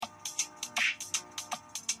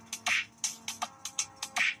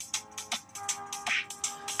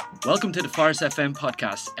Welcome to the Forest FM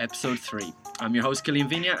podcast, episode 3. I'm your host, Killian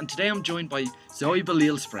Vigna, and today I'm joined by Zoe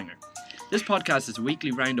Balil-Springer. This podcast is a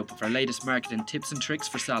weekly roundup of our latest marketing tips and tricks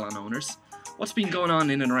for salon owners, what's been going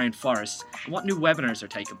on in and around Forest, and what new webinars are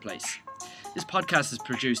taking place. This podcast is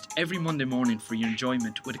produced every Monday morning for your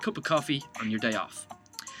enjoyment with a cup of coffee on your day off.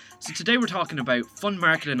 So today we're talking about fun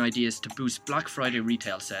marketing ideas to boost Black Friday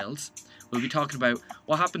retail sales. We'll be talking about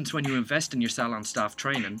what happens when you invest in your salon staff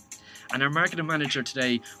training. And our marketing manager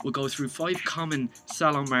today will go through 5 common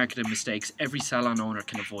salon marketing mistakes every salon owner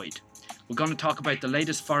can avoid. We're going to talk about the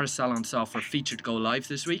latest Forest Salon software featured to go live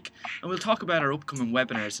this week, and we'll talk about our upcoming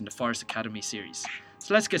webinars in the Forest Academy series.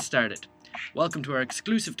 So let's get started. Welcome to our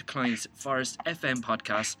exclusive to clients Forest FM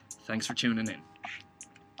podcast. Thanks for tuning in.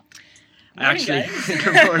 Morning,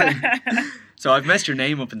 Good morning. So I've messed your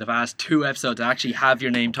name up in the past 2 episodes. I actually have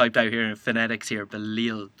your name typed out here in phonetics here.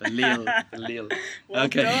 Balil. Well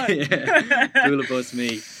okay. Bulabus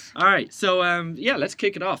me. Alright, so let's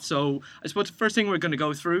kick it off. So I suppose the first thing we're going to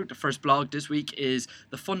go through, the first blog this week, is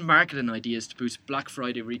the fun marketing ideas to boost Black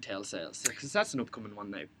Friday retail sales. Because that's an upcoming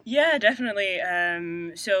one now. Yeah, definitely.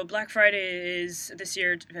 So Black Friday this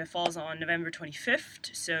year falls on November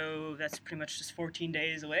 25th. So that's pretty much just 14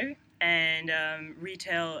 days away. And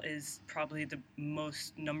retail is probably the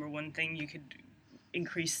most number one thing you could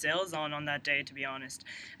increase sales on that day, to be honest.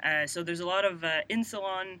 So there's a lot of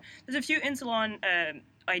in-salon, there's a few in-salon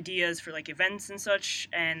ideas for like events and such,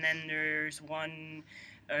 and then there's one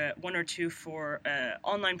or two for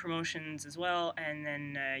online promotions as well, and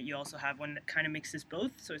then you also have one that kind of mixes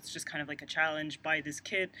both, so it's just kind of like a challenge: buy this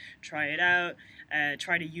kit, try it out,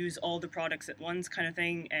 try to use all the products at once kind of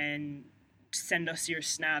thing, and send us your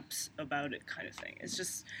snaps about it kind of thing. It's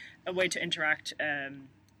just a way to interact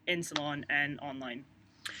in salon and online.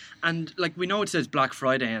 And like we know it says Black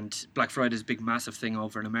Friday, and Black Friday is a big massive thing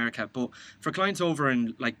over in America, but for clients over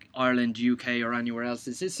in like Ireland, UK or anywhere else,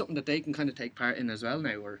 is this something that they can kind of take part in as well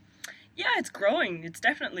now? Or yeah, it's growing. It's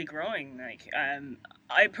definitely growing. Like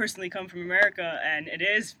I personally come from America, and it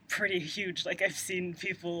is pretty huge. Like I've seen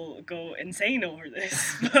people go insane over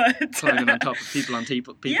this, but climbing on top of people on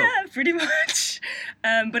people. Yeah, pretty much.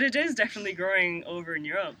 But it is definitely growing over in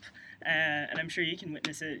Europe. And I'm sure you can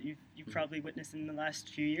witness it. You've probably witnessed in the last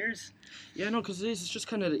few years. Yeah, no, because it's just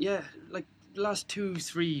kind of, like the last 2,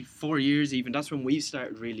 3, 4 years even, that's when we've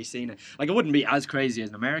started really seeing it. Like it wouldn't be as crazy as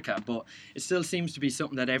in America, but it still seems to be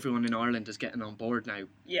something that everyone in Ireland is getting on board now.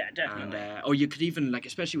 Yeah, definitely. And, or you could even, like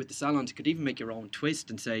especially with the salons, you could even make your own twist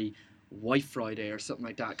and say White Friday or something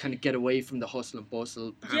like that. Kind of get away from the hustle and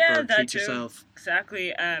bustle, pamper, that treat too. yourself.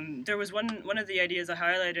 Exactly. There was one of the ideas I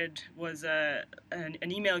highlighted was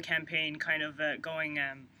an email campaign kind of going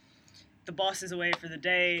the boss is away for the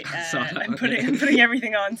day and putting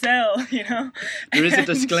everything on sale, you know. There is a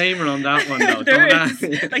disclaimer on that one though.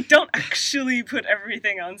 Don't actually put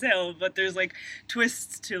everything on sale, but there's like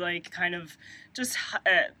twists to like kind of just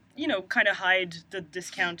kind of hide the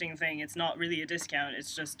discounting thing. It's not really a discount.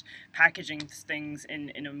 It's just packaging things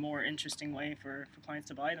in a more interesting way for clients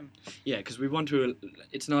to buy them. Yeah, because we want to,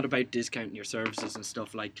 it's not about discounting your services and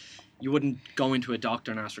stuff. Like, you wouldn't go into a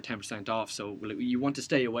doctor and ask for 10% off, so you want to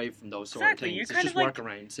stay away from those sort of things. You're it's kind just of like,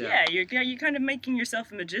 workarounds. Yeah, you're kind of making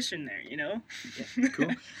yourself a magician there, you know? Yeah,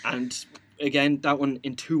 cool. And again, that one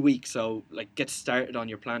in 2 weeks, so like get started on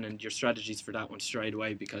your plan and your strategies for that one straight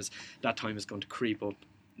away, because that time is going to creep up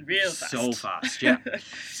real fast. So fast, yeah.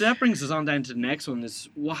 So that brings us on down to the next one, is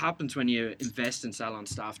what happens when you invest in salon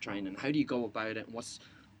staff training? How do you go about it, and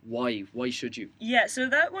why should you? Yeah, so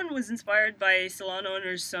that one was inspired by Salon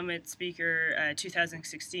Owners Summit speaker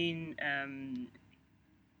 2016,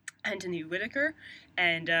 Anthony Whitaker,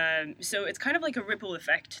 and so it's kind of like a ripple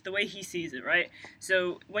effect, the way he sees it, right?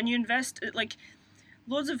 So when you invest, like,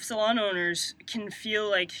 loads of salon owners can feel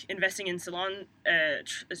like investing in salon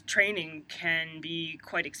training can be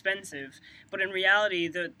quite expensive, but in reality,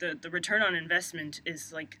 the return on investment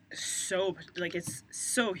is it's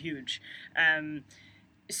so huge.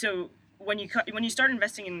 So when you start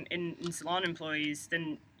investing in salon employees,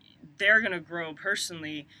 then they're gonna grow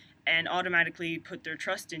personally and automatically put their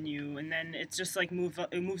trust in you, and then it's just like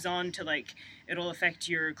it moves on to like it'll affect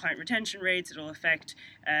your client retention rates, it'll affect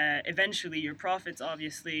eventually your profits,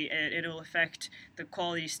 obviously, it'll affect the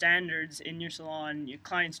quality standards in your salon, your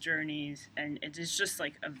clients' journeys, and it's just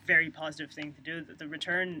like a very positive thing to do. The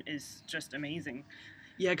return is just amazing.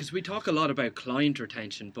 Yeah, because we talk a lot about client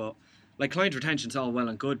retention, but like client retention's all well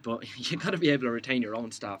and good, but you got to be able to retain your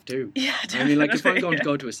own staff too. Yeah, definitely. I mean, like if I'm going to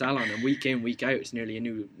go to a salon and week in, week out, it's nearly a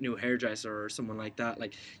new hairdresser or someone like that.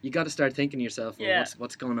 Like you got to start thinking to yourself, well,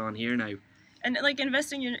 what's going on here now? And like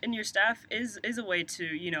investing in your staff is a way to,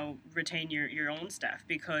 you know, retain your own staff,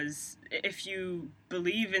 because if you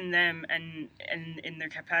believe in them and in their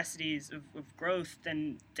capacities of growth,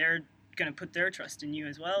 then they're going to put their trust in you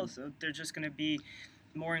as well. So they're just going to be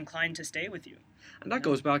more inclined to stay with you. And that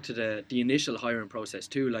goes back to the initial hiring process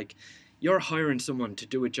too. Like, you're hiring someone to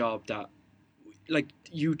do a job that, like,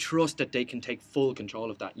 you trust that they can take full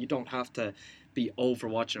control of that. You don't have to be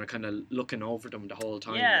overwatching or kind of looking over them the whole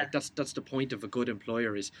time. Yeah. Like, that's the point of a good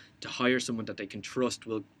employer, is to hire someone that they can trust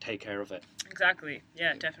will take care of it. Exactly.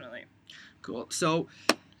 Yeah, definitely. Cool. So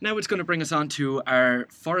now it's going to bring us on to our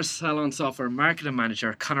Forest Salon Software Marketing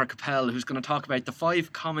Manager, Connor Capel, who's going to talk about the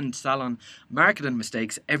 5 common salon marketing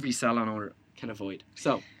mistakes every salon owner can avoid.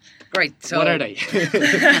 So, great. So what are they?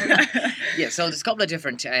 Yeah, so there's a couple of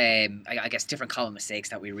different, I guess, different common mistakes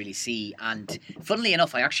that we really see. And funnily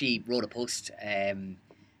enough, I actually wrote a post,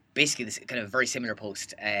 basically this kind of very similar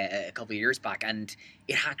post a couple of years back, and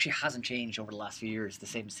it actually hasn't changed over the last few years, the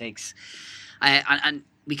same mistakes. And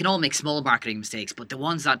we can all make small marketing mistakes, but the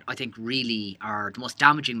ones that I think really are the most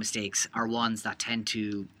damaging mistakes are ones that tend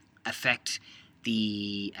to affect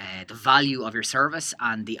the value of your service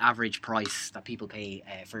and the average price that people pay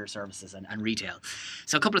for your services and retail.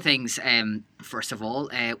 So a couple of things. First of all,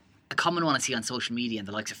 a common one I see on social media and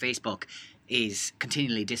the likes of Facebook is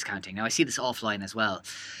continually discounting. Now, I see this offline as well,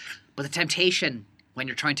 but the temptation when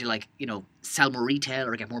you're trying to, like, you know, sell more retail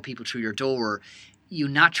or get more people through your door, you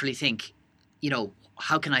naturally think, you know,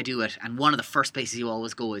 how can I do it? And one of the first places you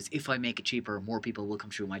always go is, if I make it cheaper, more people will come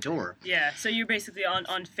through my door. Yeah, so you're basically on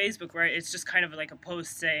Facebook, right? It's just kind of like a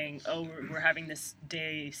post saying, oh, we're having this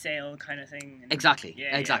day sale kind of thing. And Exactly.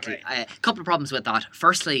 Yeah, exactly. right. A couple of problems with that.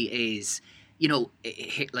 Firstly is, you know,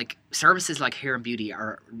 like services like hair and beauty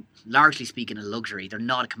are, largely speaking, a luxury. They're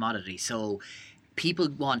not a commodity. So people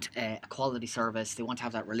want a quality service. They want to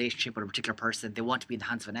have that relationship with a particular person. They want to be in the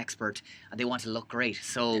hands of an expert, and they want to look great.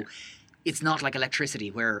 So it's not like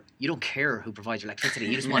electricity, where you don't care who provides your electricity.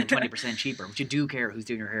 You just want it 20% cheaper. But you do care who's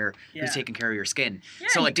doing your hair, who's taking care of your skin. Yeah,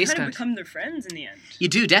 so you a discount, kind of become their friends in the end. you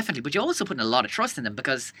do, definitely. But you also put in a lot of trust in them,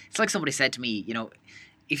 because it's like somebody said to me, you know,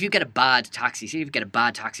 if you get a bad taxi, say if you get a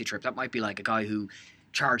bad taxi trip, that might be like a guy who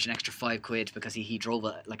charged an extra £5 because he drove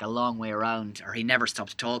a long way around, or he never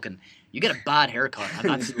stopped talking. You get a bad haircut, and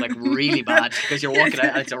that's like really bad, because you're walking out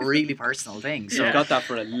and it's a really personal thing. So I've got that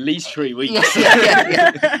for at least 3 weeks.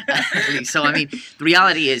 yeah. So I mean, the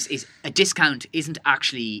reality is a discount isn't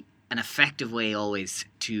actually an effective way always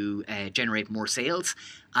to generate more sales,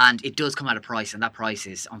 and it does come at a price, and that price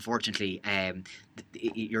is, unfortunately,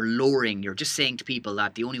 you're just saying to people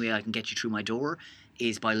that the only way I can get you through my door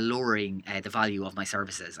is by lowering the value of my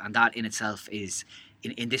services, and that in itself is,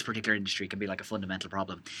 in this particular industry, can be like a fundamental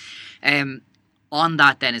problem. On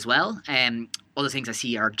that then as well, other things I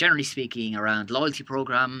see are, generally speaking, around loyalty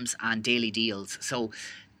programs and daily deals. So,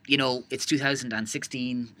 you know, it's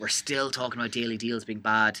 2016, we're still talking about daily deals being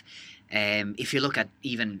bad. If you look at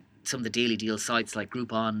even some of the daily deal sites like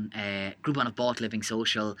Groupon have bought Living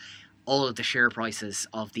Social, all of the share prices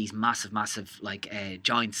of these massive like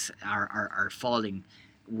giants are falling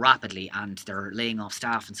rapidly, and they're laying off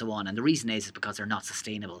staff and so on. And the reason is because they're not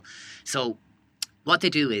sustainable. So what they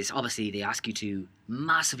do is, obviously, they ask you to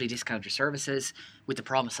massively discount your services with the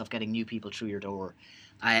promise of getting new people through your door.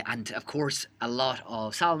 And of course, a lot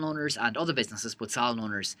of salon owners and other businesses, but salon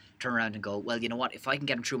owners, turn around and go, well, you know what, if I can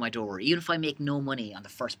get them through my door, even if I make no money on the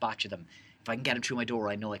first batch of them, if I can get them through my door,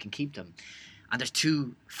 I know I can keep them. And there's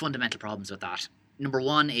 2 fundamental problems with that. Number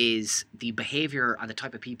one is the behaviour and the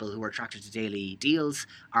type of people who are attracted to daily deals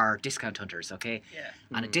are discount hunters, okay? Yeah.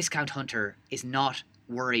 And a discount hunter is not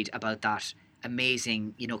worried about that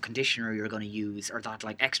amazing, you know, conditioner you're going to use, or that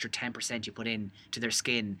like extra 10% you put in to their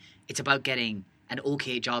skin. It's about getting an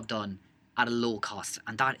okay job done at a low cost,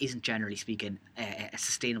 and that isn't, generally speaking, a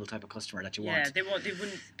sustainable type of customer that you want. Yeah, they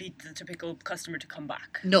wouldn't be the typical customer to come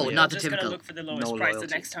back. No, not the just typical. Going to look for the lowest price the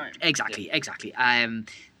next time. Exactly.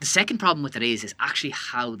 The second problem with it is actually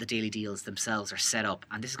how the daily deals themselves are set up,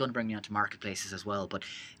 and this is going to bring me on to marketplaces as well. But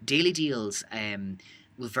daily deals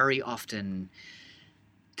will very often,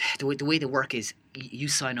 the way they work is, you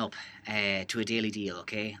sign up to a daily deal,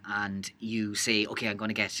 okay, and you say, okay, I'm going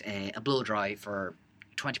to get a blow dry for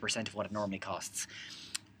 20% of what it normally costs.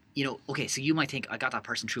 You know, okay, so you might think, I got that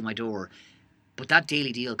person through my door, but that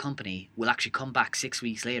daily deal company will actually come back 6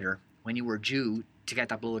 weeks later when you were due to get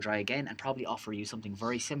that blow dry again, and probably offer you something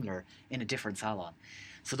very similar in a different salon.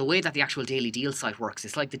 So the way that the actual daily deal site works,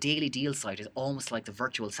 it's like the daily deal site is almost like the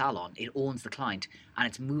virtual salon. It owns the client, and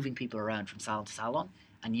it's moving people around from salon to salon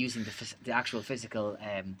and using the actual physical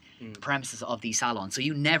premises of the salon. So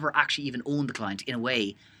you never actually even own the client in a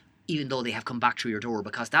way, even though they have come back through your door,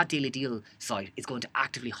 because that Daily Deal site is going to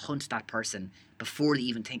actively hunt that person before they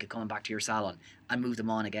even think of coming back to your salon and move them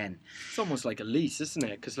on again. It's almost like a lease, isn't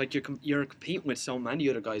it? Because like you're competing with so many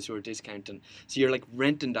other guys who are discounting, so you're like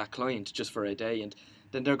renting that client just for a day, and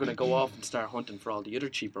then they're going to go off and start hunting for all the other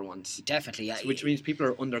cheaper ones. Definitely, yeah. So, which means people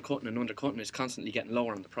are undercutting, and undercutting is constantly getting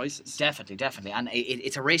lower on the prices. Definitely, and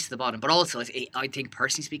it's a race to the bottom. But also, I think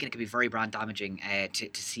personally speaking, it can be very brand damaging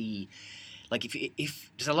to see. Like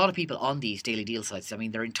if there's a lot of people on these Daily Deal sites, I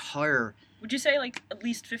mean, their entire... Would you say like at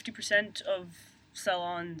least 50% of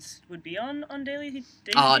salons would be on Daily Deal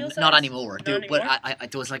sites? Not anymore. Not anymore? But I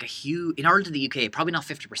there was like a huge... In Ireland and the UK, probably not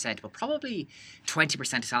 50%, but probably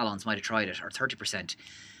 20% of salons might have tried it, or 30%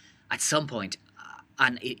 at some point.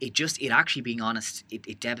 And it actually, being honest,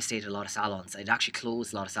 it devastated a lot of salons. It actually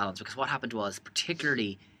closed a lot of salons, because what happened was,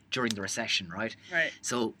 particularly during the recession, right? Right.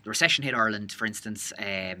 So the recession hit Ireland, for instance,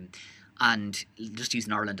 and just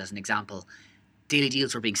using Ireland as an example, Daily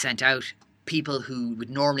Deals were being sent out. People who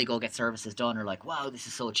would normally go get services done are like, wow, this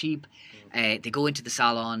is so cheap. They go into the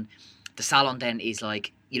salon. The salon then is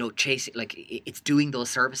like, you know, chasing, like it's doing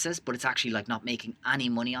those services, but it's actually like not making any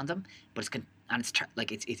money on them. But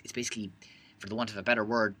it's basically, for the want of a better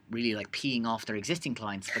word, really like peeing off their existing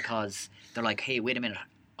clients, because they're like, hey, wait a minute,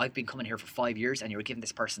 I've been coming here for 5 years and you're giving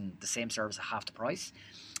this person the same service at half the price.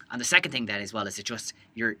 And the second thing then as well is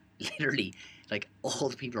you're literally like, all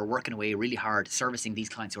the people are working away really hard servicing these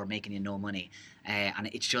clients who are making you no money, and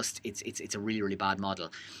it's a really, really bad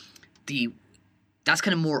model. That's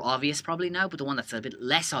kind of more obvious probably now, but the one that's a bit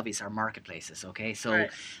less obvious are marketplaces. Okay, so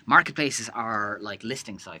Right. Marketplaces are like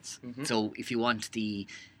listing sites. Mhm. So if you want the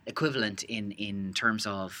equivalent in terms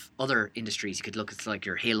of other industries, you could look at like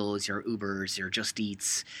your Halos, your Ubers, your Just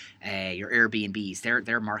Eats, your Airbnbs.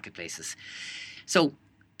 They're marketplaces. So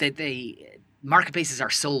they marketplaces are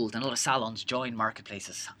sold, and a lot of salons join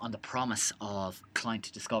marketplaces on the promise of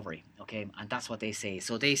client discovery. Okay, and that's what they say.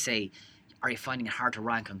 So they say, are you finding it hard to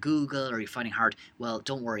rank on Google? Or are you finding hard? Well,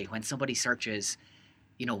 don't worry. When somebody searches,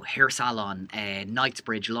 you know, hair salon,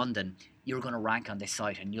 Knightsbridge, London, you're going to rank on this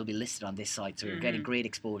site and you'll be listed on this site. So you're getting great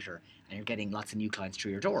exposure and you're getting lots of new clients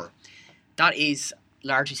through your door. That is,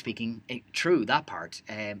 largely speaking, true, that part.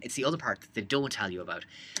 It's the other part that they don't tell you about.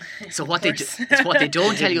 So what it's what they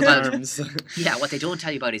don't tell you about. Yeah, what they don't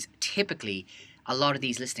tell you about is typically a lot of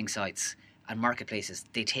these listing sites and marketplaces,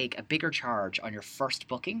 they take a bigger charge on your first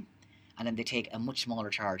booking, and then they take a much smaller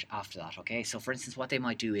charge after that. Okay, so for instance, what they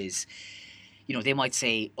might do is, you know, they might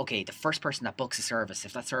say, okay, the first person that books a service,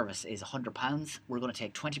 if that service is £100, we're going to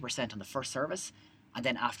take 20% on the first service, and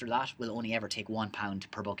then after that, we'll only ever take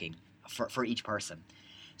 £1 per booking for each person.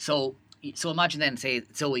 So imagine then, say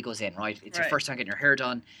Zoe goes in, right? It's your first time getting your hair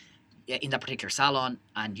done in that particular salon,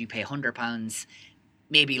 and you pay £100.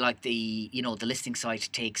 Maybe like the listing site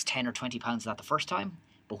takes £10 or £20 of that the first time,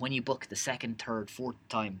 but when you book the second, third, fourth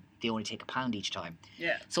time, they only take £1 each time.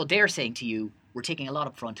 Yeah. So they're saying to you, we're taking a lot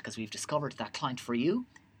up front because we've discovered that client for you,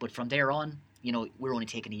 but from there on, you know, we're only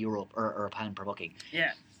taking €1 or £1 per booking.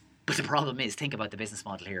 Yeah. But the problem is, think about the business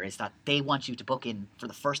model here, is that they want you to book in for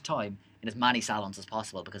the first time in as many salons as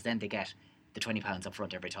possible, because then they get the £20 up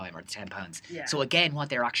front every time, or the £10. Yeah. So again, what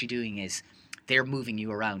they're actually doing is they're moving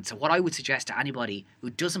you around. So what I would suggest to anybody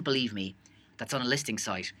who doesn't believe me, that's on a listing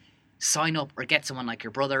site, sign up or get someone like your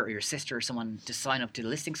brother or your sister or someone to sign up to the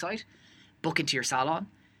listing site, book into your salon,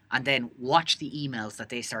 and then watch the emails that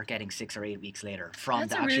they start getting 6 or 8 weeks later from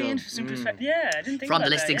That's the a really actual interesting perspective. Yeah, I didn't think from about the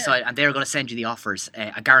listing that, yeah. site, and they're going to send you the offers.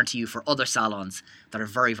 I guarantee you, for other salons that are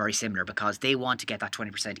very, very similar, because they want to get that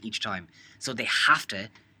 20% each time. So they have to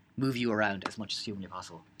move you around as much as humanly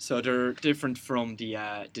possible. So they're different from the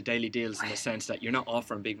Daily Deals in the sense that you're not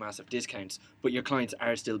offering big, massive discounts, but your clients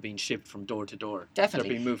are still being shipped from door to door. Definitely.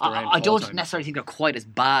 They're being moved around. I the whole don't time. necessarily think they're quite as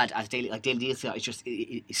bad as Daily Deals. It's just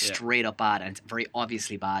it's straight up bad, and it's very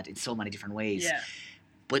obviously bad in so many different ways. Yeah.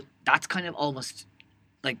 But that's kind of almost,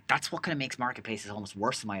 like, that's what kind of makes marketplaces almost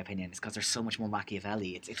worse, in my opinion, is because there's so much more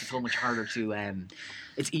Machiavelli. It's so much harder to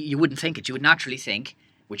you wouldn't think it. You would naturally think,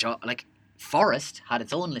 which like Forest had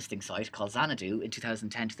its own listing site called Xanadu in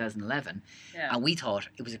 2010, 2011, Yeah. and we thought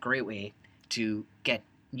it was a great way to get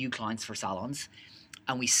new clients for salons.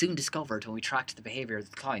 And we soon discovered, when we tracked the behaviour of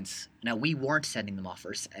the clients, now we weren't sending them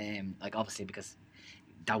offers, like obviously because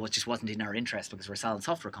that just wasn't in our interest, because we're a salon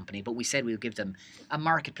software company, but we said we would give them a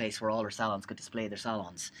marketplace where all our salons could display their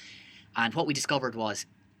salons. And what we discovered was,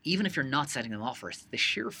 even if you're not sending them offers, the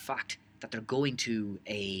sheer fact that they're going to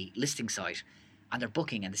a listing site and they're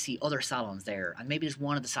booking and they see other salons there, and maybe there's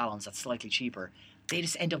one of the salons that's slightly cheaper, they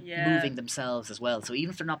just end up Yeah. moving themselves as well. So even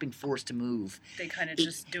if they're not being forced to move, They kind of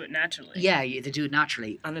just do it naturally. yeah, they do it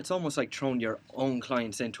naturally. And it's almost like throwing your own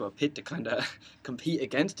clients into a pit to kind of compete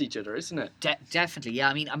against each other, isn't it? Definitely, yeah.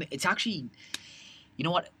 I mean, it's actually, you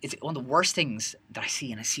know what? It's one of the worst things that I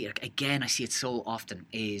see, and I see it again. I see it so often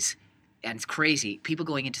and it's crazy. People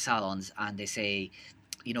going into salons and they say,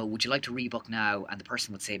 you know, would you like to rebook now? And the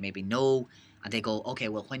person would say maybe no, and they go, okay,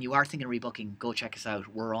 well, when you are thinking of rebooking, go check us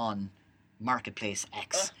out. We're on Marketplace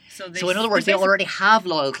X. So In other words, they already have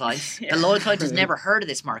loyal clients. Yeah. The loyal client has never heard of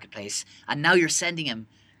this marketplace, and now you're sending him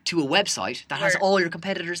to a website that has Where- all your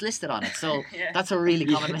competitors listed on it. So Yeah. that's a really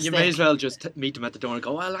common mistake. You may as well just meet them at the door and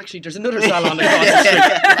go, well, actually, there's another salon across the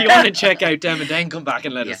street. If you want to check out them, and then come back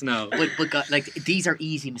and let Yeah. us know. But like, these are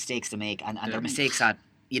easy mistakes to make, and they're mistakes that,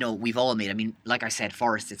 you know, we've all made. I mean, like I said,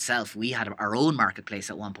 Forest itself, we had our own marketplace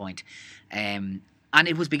at one point, and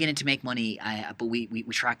it was beginning to make money, but we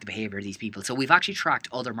tracked the behaviour of these people. So we've actually tracked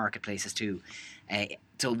other marketplaces too.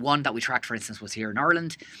 So one that we tracked, for instance, was here in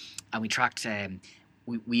Ireland, and we tracked.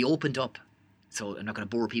 We opened up. So I'm not going to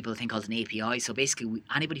bore people. A thing called an API. So basically,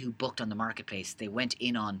 anybody who booked on the marketplace, they went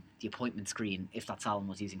in on the appointment screen if that salon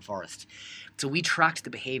was using Forest. So we tracked the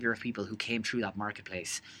behaviour of people who came through that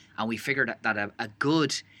marketplace, and we figured that a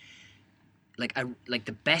good, like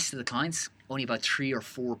the best of the clients, only about 3 or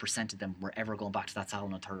 4% of them were ever going back to that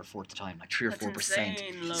salon a third or fourth time, like 3 or That's 4%.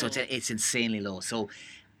 insane low. So it's insanely low. So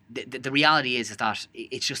the reality is that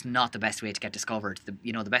it's just not the best way to get discovered.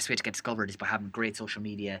 The best way to get discovered is by having great social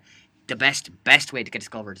media. The best way to get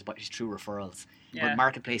discovered is through referrals. Yeah. But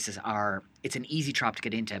marketplaces it's an easy trap to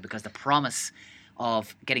get into, because the promise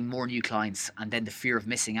of getting more new clients and then the fear of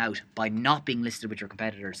missing out by not being listed with your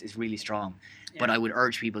competitors is really strong. But Yeah. I would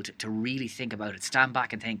urge people to really think about it. Stand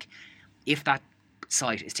back and think, if that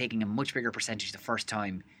site is taking a much bigger percentage the first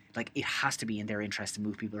time, like, it has to be in their interest to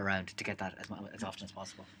move people around to get that as often as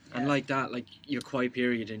possible. And like that, like your quiet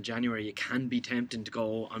period in January, it can be tempting to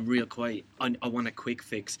go, I'm real quiet, I want a quick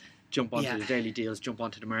fix. Jump onto Yeah. the daily deals, jump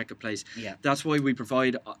onto the marketplace. Yeah. That's why we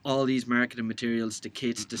provide all these marketing materials, the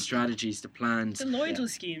kits, the strategies, the plans. The loyalty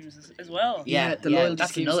schemes as well. Yeah, the yeah, loyalty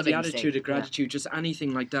that's schemes, another the big attitude, mistake. the gratitude, just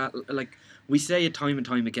anything like that. Like, we say it time and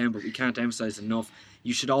time again, but we can't emphasize enough.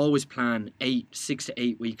 You should always plan 6 to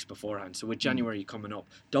 8 weeks beforehand. So with January coming up,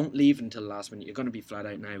 don't leave until the last minute. You're going to be flat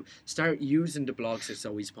out now. Start using the blogs that's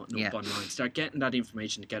always putting up online. Start getting that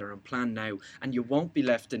information together and plan now. And you won't be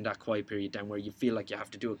left in that quiet period then where you feel like you have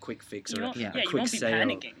to do a quick fix or a You quick won't be sale.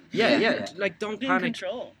 panicking. Yeah. Like, don't Be in panic.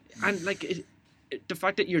 control. And like the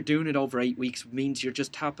fact that you're doing it over 8 weeks means you're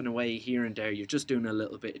just tapping away here and there. You're just doing a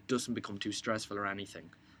little bit. It doesn't become too stressful or anything.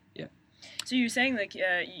 So you were saying, like,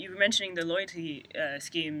 you were mentioning the loyalty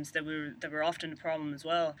schemes that were often a problem as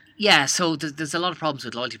well. Yeah, so there's a lot of problems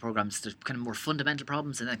with loyalty programs. There's kind of more fundamental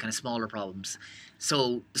problems and then kind of smaller problems.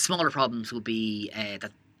 So the smaller problems will be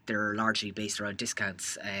that they're largely based around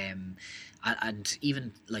discounts, and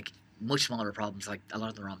even like much smaller problems, like a lot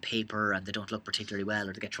of them are on paper and they don't look particularly well,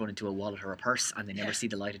 or they get thrown into a wallet or a purse and they never see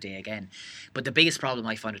the light of day again. But the biggest problem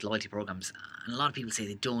I find with loyalty programs, and a lot of people say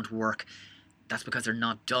they don't work, that's because they're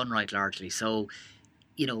not done right largely. So,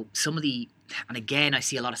 you know, and again, I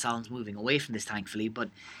see a lot of salons moving away from this, thankfully, but,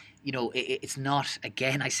 you know, it's not,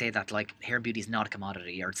 again, I say that, like, hair and beauty is not a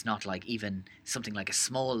commodity, or it's not like even something like a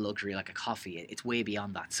small luxury like a coffee. It's way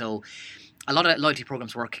beyond that. So a lot of loyalty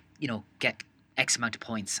programs work, you know, get X amount of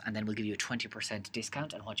points and then we'll give you a 20%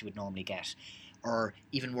 discount on what you would normally get. Or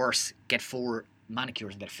even worse, get 4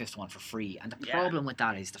 manicures and get a 5th one for free. And the problem with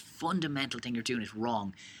that is the fundamental thing you're doing is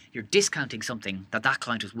wrong. You're discounting something that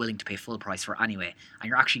client was willing to pay full price for anyway, and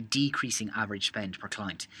you're actually decreasing average spend per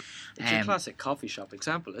client. It's a classic coffee shop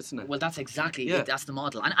example, isn't it? Well, that's exactly it. That's the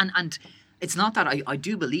model. And it's not that I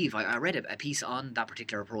do believe, I read a piece on that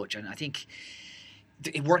particular approach, and I think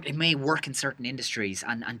it may work in certain industries,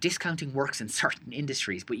 and discounting works in certain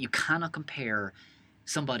industries, but you cannot compare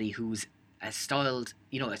somebody who's a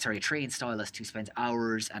trained stylist who spends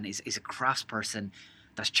hours and is a craftsperson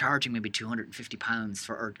that's charging maybe £250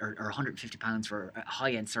 for or £150 for a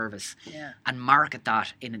high-end service, and market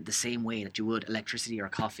that in the same way that you would electricity or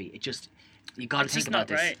coffee. It just, you got to think about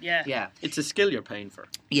this. Right, yeah. Yeah. It's a skill you're paying for.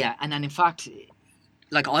 Yeah, and in fact,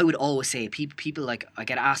 like I would always say, people like, I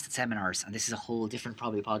get asked at seminars, and this is a whole different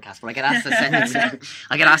probably podcast, but I get asked at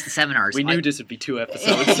seminars. We knew this would be 2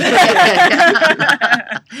 episodes.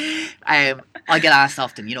 I get asked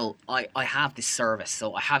often, you know, I have this service,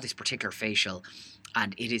 so I have this particular facial,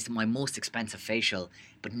 and it is my most expensive facial,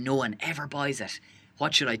 but no one ever buys it.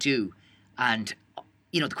 What should I do? And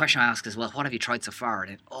the question I ask is, well, what have you tried so far?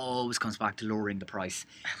 And it always comes back to lowering the price.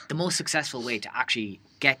 The most successful way to actually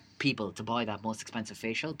get people to buy that most expensive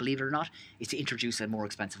facial, believe it or not, is to introduce a more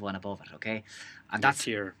expensive one above it, okay? And that's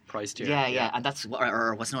price tier. Yeah, and that's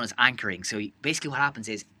or what's known as anchoring. So basically what happens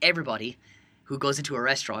is everybody who goes into a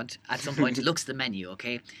restaurant at some point looks at the menu,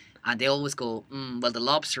 okay? And they always go, well, the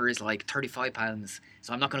lobster is like £35,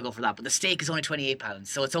 so I'm not going to go for that. But the steak is only £28,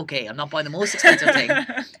 so it's okay. I'm not buying the most expensive thing.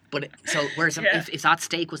 But whereas if that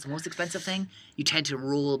steak was the most expensive thing, you tend to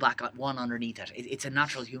roll back at one underneath it. It's a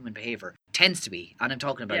natural human behaviour. Tends to be. And I'm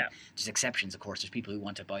talking about, there's exceptions, of course. There's people who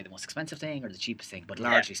want to buy the most expensive thing or the cheapest thing, but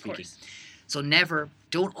largely speaking. So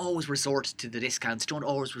don't always resort to the discounts. Don't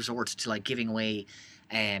always resort to like giving away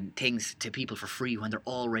things to people for free when they're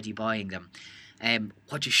already buying them.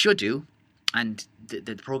 What you should do, and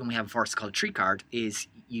the program we have in Forest is called Treat Card, is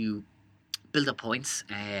you build up points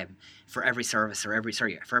for every service or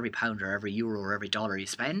for every pound or every euro or every dollar you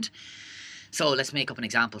spend. So let's make up an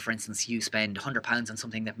example. For instance, you spend £100 on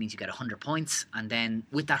something, that means you get 100 points, and then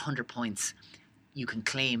with that 100 points, you can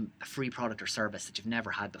claim a free product or service that you've never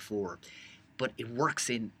had before. But it works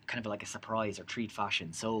in kind of like a surprise or treat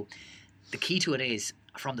fashion. So the key to it is,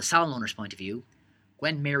 from the salon owner's point of view,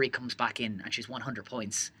 when Mary comes back in and she's 100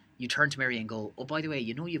 points, you turn to Mary and go, oh, by the way,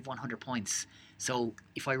 you've 100 points. So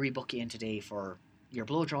if I rebook you in today for your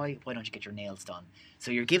blow dry, why don't you get your nails done? So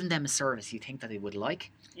you're giving them a service you think that they would like.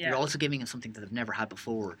 Yeah. You're also giving them something that they've never had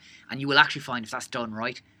before. And you will actually find, if that's done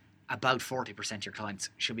right, about 40% of your clients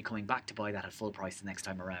should be coming back to buy that at full price the next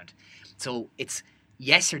time around. So it's,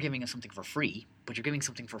 yes, you're giving them something for free, but you're giving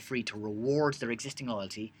something for free to reward their existing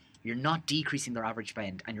loyalty. You're not decreasing their average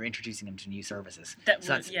spend, and you're introducing them to new services. It's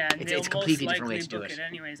a completely different way to do it.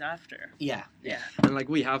 Anyways after. Yeah. And like,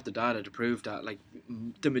 we have the data to prove that, like,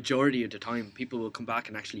 the majority of the time, people will come back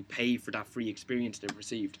and actually pay for that free experience they've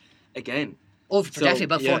received again. Oh, definitely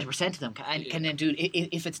about 40% of them can then do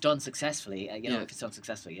it if it's done successfully. If it's done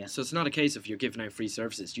successfully, yeah. So it's not a case of you're giving out free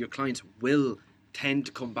services. Your clients will tend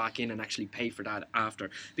to come back in and actually pay for that after,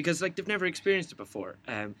 because like they've never experienced it before.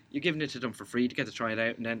 You're giving it to them for free to get to try it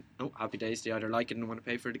out, and then happy days, they either like it and want to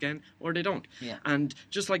pay for it again, or they don't. And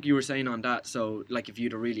just like you were saying on that, so like if you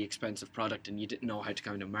had a really expensive product and you didn't know how to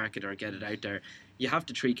kind of market or get it out there, you have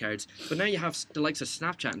the treat cards, but now you have the likes of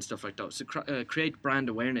Snapchat and stuff like that. So create brand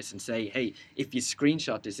awareness and say, hey, if you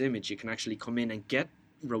screenshot this image, you can actually come in and get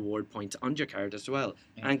reward points on your card as well,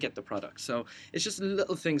 and get the product. So it's just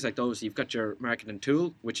little things like those. You've got your marketing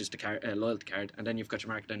tool, which is the loyalty card, and then you've got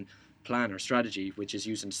your marketing plan or strategy, which is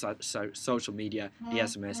using social media, the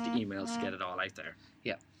SMS, the emails to get it all out there.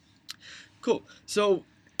 Yeah. Cool. So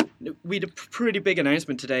we had a pretty big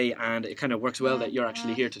announcement today, and it kind of works well that you're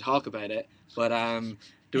actually here to talk about it. But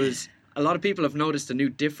there was a lot of people have noticed a new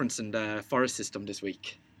difference in the Forest system this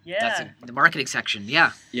week. Yeah. That's in the marketing section.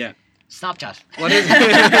 Yeah. Snapchat. What is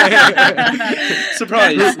it?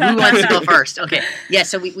 Surprise. Who wants to go first? Okay. Yeah,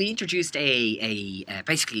 so we introduced a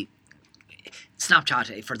basically,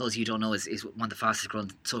 Snapchat, for those of you who don't know, is one of the fastest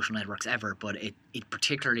growing social networks ever, but it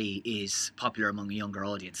particularly is popular among a younger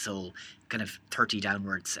audience, so kind of 30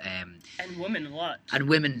 downwards. And women a lot. And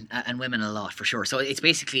women a lot, for sure. So it's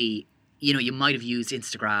basically, you might have used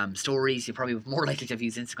Instagram stories. You're probably more likely to have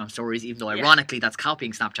used Instagram stories, even though ironically that's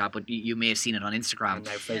copying Snapchat, but you may have seen it on Instagram. And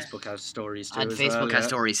now Facebook has stories too. And Facebook has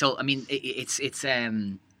stories. So, I mean,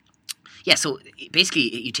 so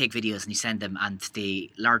basically you take videos and you send them, and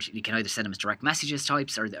you can either send them as direct messages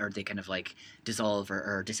types, or they kind of like dissolve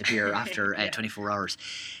or disappear after 24 hours.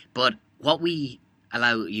 But what we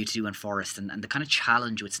allow you to do in Forest, and the kind of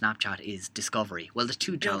challenge with Snapchat is discovery. Well, there's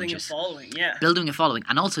two challenges. Building a following,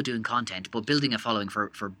 and also doing content, but building a following for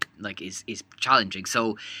like is challenging.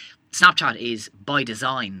 So Snapchat is by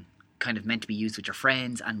design kind of meant to be used with your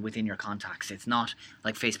friends and within your contacts. It's not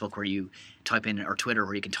like Facebook where you type in, or Twitter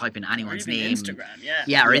where you can type in anyone's name. Instagram,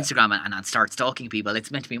 Instagram and start stalking people. It's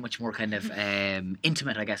meant to be a much more kind of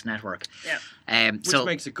intimate, I guess, network. Which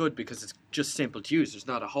makes it good because it's just simple to use. There's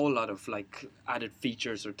not a whole lot of like added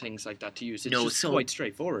features or things like that to use. It's quite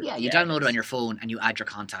straightforward. Yeah, you download it on your phone and you add your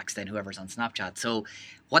contacts, then whoever's on Snapchat. So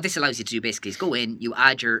what this allows you to do basically is go in, you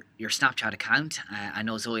add your Snapchat account. I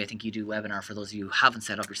know, Zoe, I think you do a webinar for those of you who haven't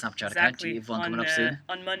set up your Snapchat account. You have one coming up soon.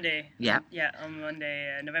 On Monday. Yeah, on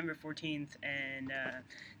Monday, November 14th. And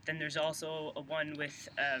then there's also a one with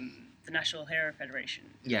the National Hair Federation.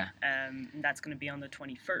 Yeah. And that's going to be on the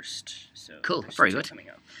 21st. So cool, very good. Coming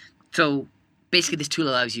up. So basically this tool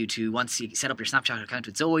allows you to, once you set up your Snapchat account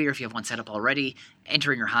with Zoe, or if you have one set up already,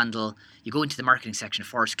 entering your handle. You go into the marketing section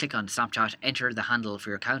first, click on Snapchat, enter the handle for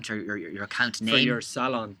your account or your account name. For your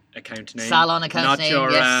salon account name. Salon account not name,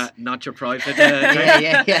 your, yes. Not your private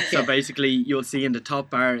yeah. So basically, you'll see in the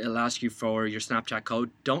top bar, it'll ask you for your Snapchat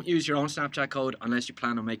code. Don't use your own Snapchat code unless you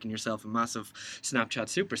plan on making yourself a massive Snapchat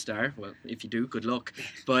superstar. Well, if you do, good luck.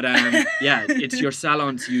 But yeah, it's your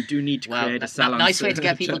salon, so you do need to create a salon. Nice way to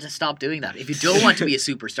get people to stop doing that. If you don't want to be a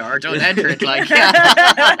superstar, don't enter it. Like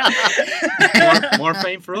more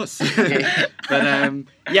fame for us. But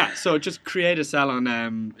yeah, so just create a salon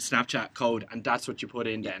Snapchat code, and that's what you put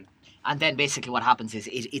in then. And then basically what happens is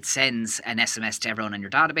it sends an SMS to everyone in your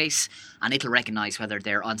database, and it'll recognise whether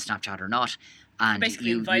they're on Snapchat or not. And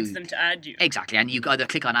basically invites them to add you. Exactly, and you either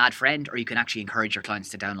click on add friend, or you can actually encourage your clients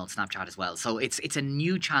to download Snapchat as well. So it's a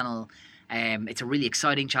new channel. It's a really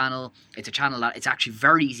exciting channel. It's a channel that it's actually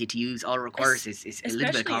very easy to use. All it requires is a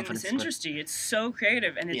little bit of confidence. Especially in this industry, it's so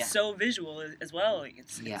creative and it's so visual as well.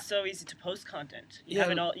 It's so easy to post content. You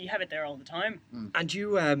have it all. You have it there all the time. And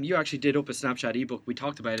you actually did up a Snapchat ebook. We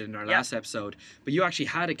talked about it in our last episode, but you actually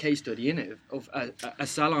had a case study in it of a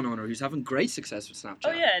salon owner who's having great success with Snapchat.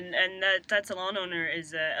 Oh yeah, and that salon owner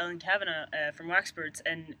is Ellen Kavanagh from Waxperts,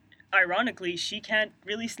 and ironically, she can't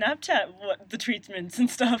really Snapchat the treatments and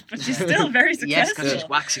stuff, but she's still very successful. Yes, because she's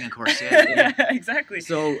waxing, of course. Yeah. Exactly.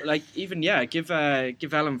 So, like, even give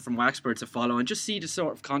Ellen from Waxperts a follow and just see the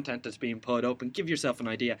sort of content that's being put up and give yourself an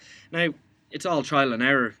idea. Now, it's all trial and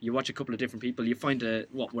error. You watch a couple of different people, you find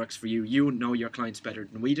what works for you. You know your clients better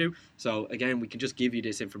than we do. So again, we can just give you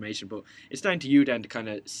this information, but it's down to you then to kind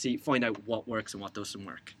of find out what works and what doesn't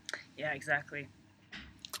work. Yeah, exactly.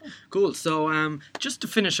 Cool. So just to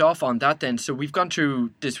finish off on that then, so we've gone through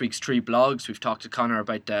this week's 3 blogs. We've talked to Connor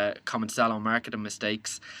about the common salon marketing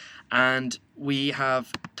mistakes, and we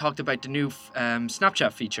have talked about the new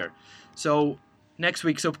Snapchat feature. So next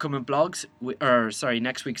week's upcoming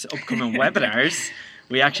next week's upcoming webinars,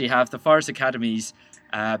 we actually have the Forest Academy's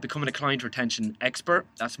Becoming a Client Retention Expert.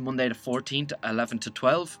 That's Monday the 14th, 11 to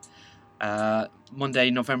 12. Monday,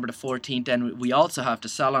 November the 14th. Then we also have the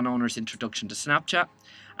Salon Owner's Introduction to Snapchat.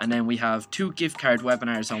 And then we have 2 gift card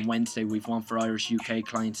webinars on Wednesday. We've one for Irish UK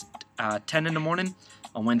clients at 10 in the morning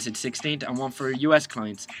on Wednesday the 16th, and one for US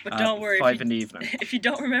clients but don't worry, 5 in the evening. If you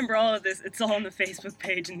don't remember all of this, it's all on the Facebook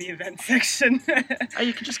page in the event section.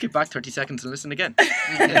 You can just skip back 30 seconds and listen again.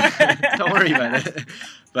 Don't worry about it.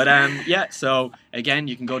 But yeah, so again,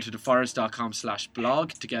 you can go to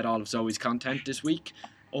theforest.com/blog to get all of Zoe's content this week.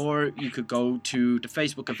 Or you could go to the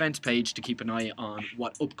Facebook events page to keep an eye on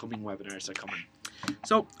what upcoming webinars are coming.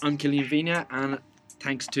 So, I'm Killian Vigna, and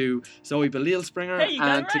thanks to Zoe Balil-Springer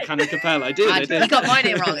and to Connor Capel. I did. You got my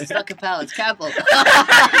name wrong. It's not Capel, it's Capel.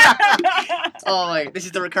 Oh, wait, this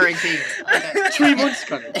is the recurring theme. Okay. 3 months,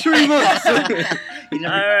 Connor. 3 months. All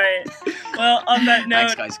right. Well, on that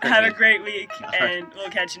note, Thanks, guys. have a great week, and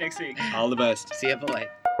we'll catch you next week. All the best. See you.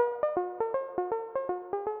 Bye-bye.